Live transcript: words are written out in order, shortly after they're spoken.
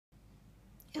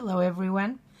Hello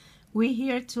everyone, we're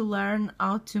here to learn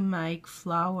how to make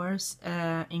flowers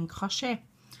in crochet,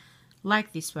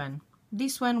 like this one.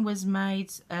 This one was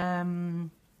made in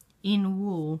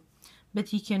wool,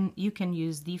 but you can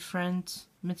use different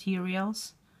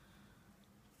materials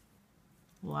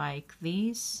like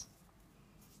this,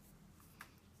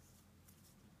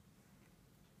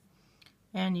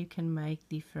 and you can make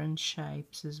different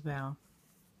shapes as well.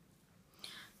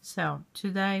 So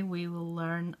today we will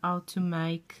learn how to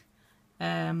make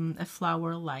a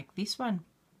flower like this one.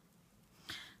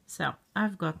 So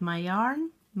I've got my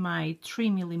yarn, my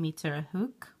 3mm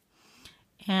hook,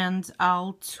 and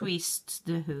I'll twist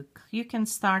the hook. You can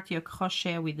start your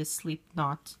crochet with a slip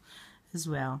knot as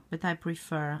well, but I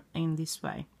prefer in this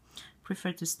way.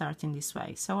 Prefer to start in this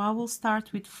way. So I will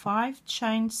start with 5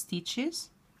 chain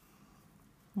stitches.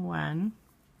 1,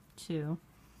 2,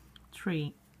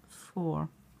 3, 4,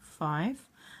 5.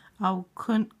 I'll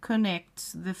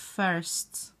connect the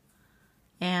first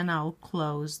and I'll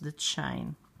close the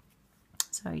chain.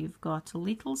 So you've got a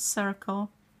little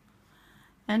circle,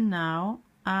 and now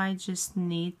I just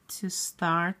need to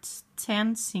start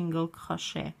 10 single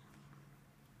crochet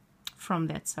from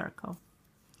that circle.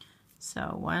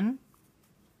 So 1,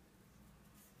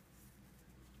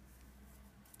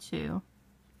 2,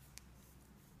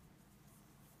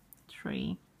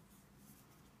 3,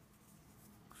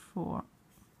 4,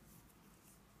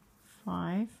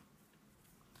 5,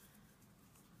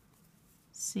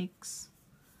 6,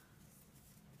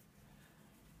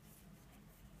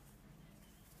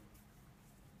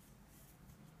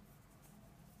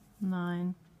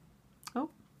 9,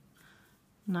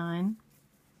 9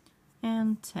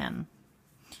 and 10.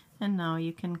 And now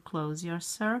you can close your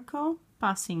circle,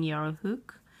 passing your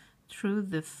hook through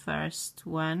the first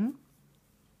one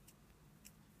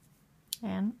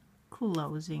and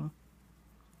closing.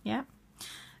 Yeah.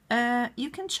 You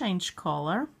can change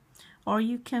color, or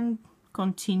you can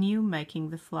continue making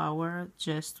the flower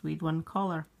just with one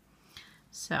color.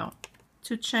 So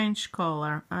to change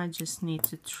color, I just need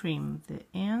to trim the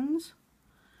end,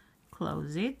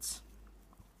 close it,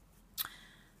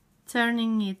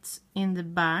 turning it in the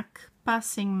back,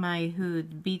 passing my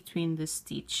hood between the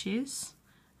stitches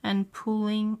and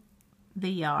pulling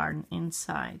the yarn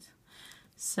inside.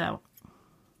 So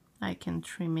I can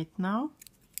trim it now.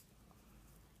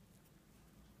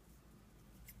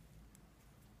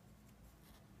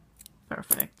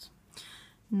 Perfect.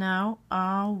 Now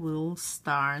I will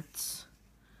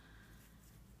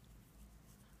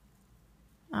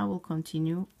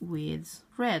continue with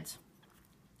red.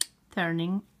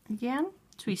 Turning again,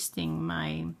 twisting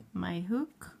my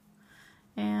hook,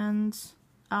 and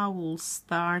I will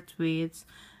start with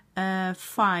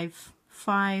 5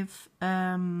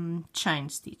 chain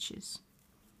stitches.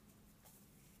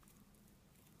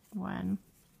 1,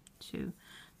 2,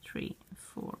 3,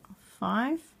 4,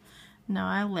 5. Now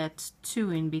I let 2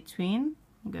 in between,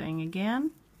 going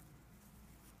again.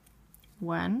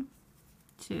 1,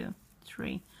 2,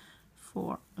 3,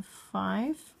 4,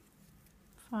 5,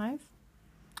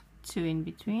 2 in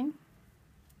between.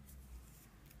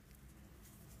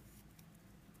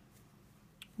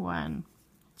 1,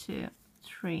 2,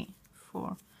 3,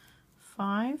 4,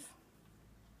 5,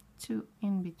 2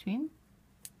 in between.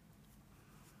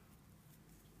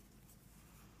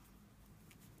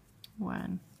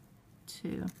 1,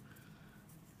 2,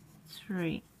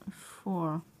 3,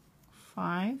 4,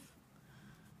 5.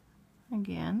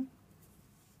 Again.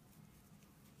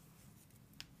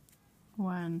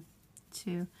 1,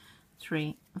 2,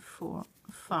 3, 4,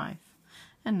 5.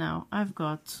 And now I've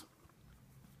got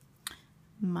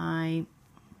my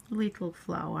little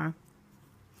flower.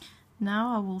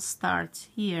 Now I will start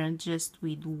here just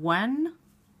with one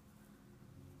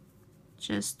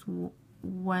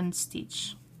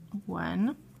stitch.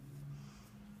 1,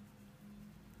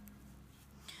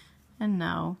 and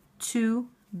now 2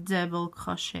 double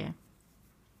crochet.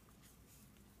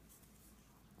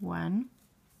 1,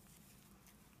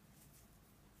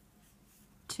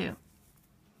 2,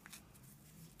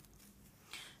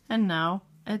 and now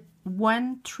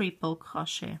 1 triple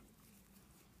crochet.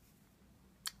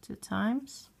 2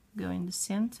 times, go in the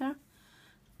center,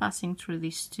 passing through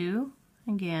these 2,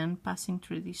 again passing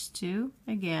through these 2,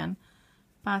 again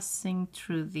passing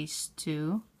through these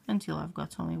 2 until I've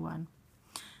got only 1.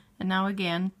 And now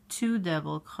again 2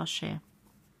 double crochet.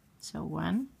 So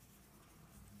 1,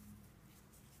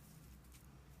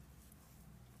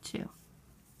 2.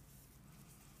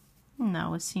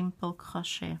 Now a simple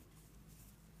crochet.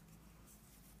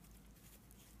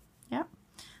 Yeah.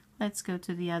 Let's go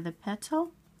to the other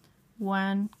petal.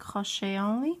 1 crochet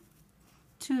only,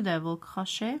 2 double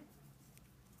crochet,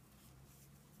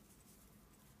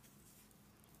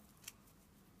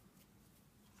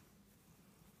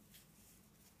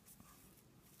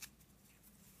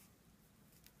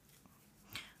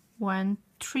 1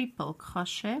 triple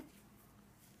crochet,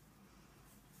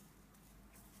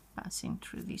 passing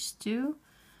through these 2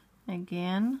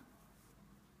 again,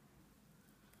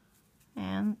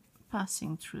 and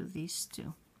passing through these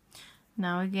 2.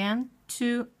 Now again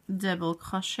 2 double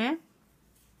crochet,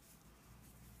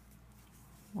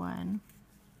 1,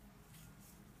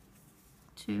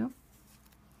 2,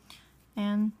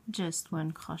 and just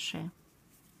 1 crochet.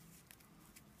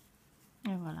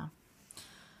 And voila.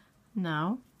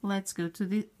 Now let's go to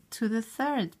the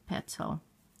third petal.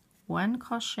 1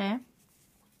 crochet,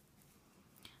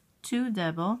 2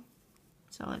 double.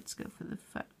 So let's go for the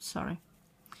first, sorry.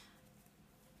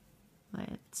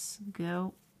 Let's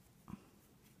go.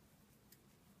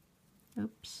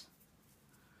 Oops.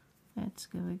 Let's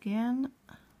go again.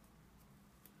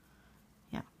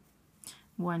 Yeah.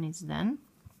 1 is done.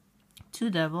 2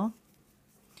 double.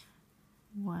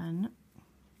 1.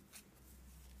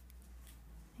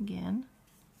 Again.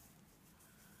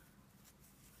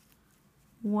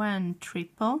 1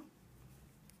 triple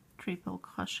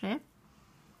crochet.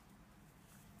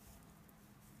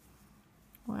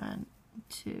 1,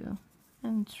 2,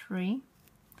 and 3.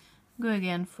 Go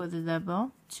again for the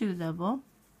double, 2 double,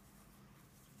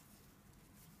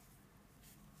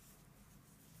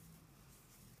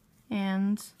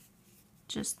 and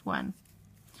just 1.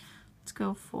 Let's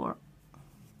go for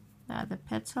the other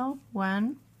petal.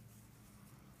 1,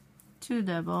 2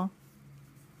 double,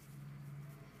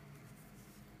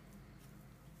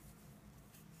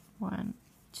 1,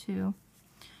 2,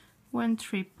 1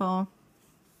 triple,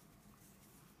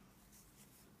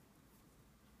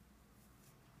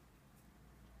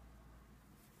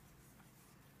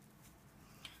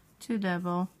 2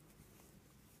 double,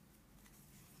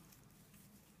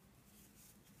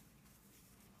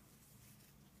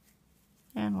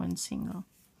 and 1 single.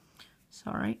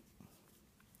 Sorry,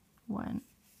 1.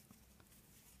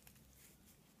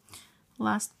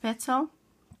 Last petal.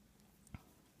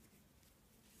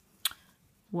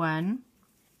 1,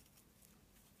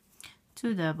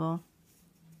 2 double,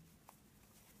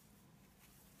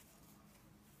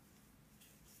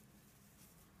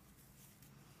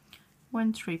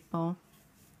 1 triple,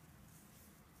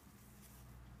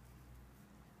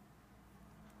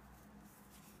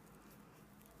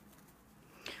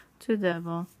 2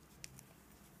 double,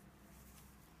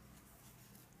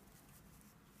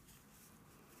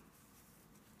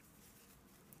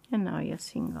 and now your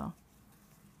single.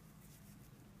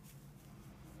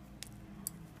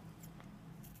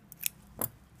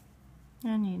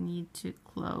 And you need to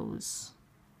close.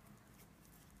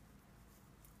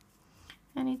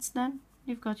 And it's done.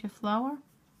 You've got your flower.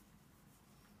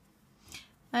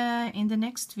 In the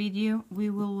next video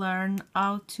we will learn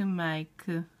how to make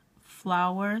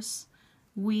flowers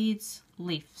with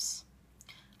leaves,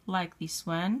 like this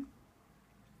one,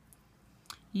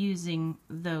 using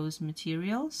those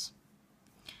materials,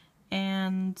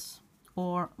 and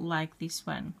or like this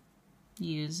one,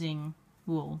 using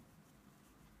wool.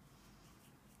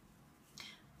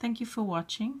 Thank you for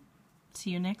watching. See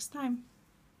you next time.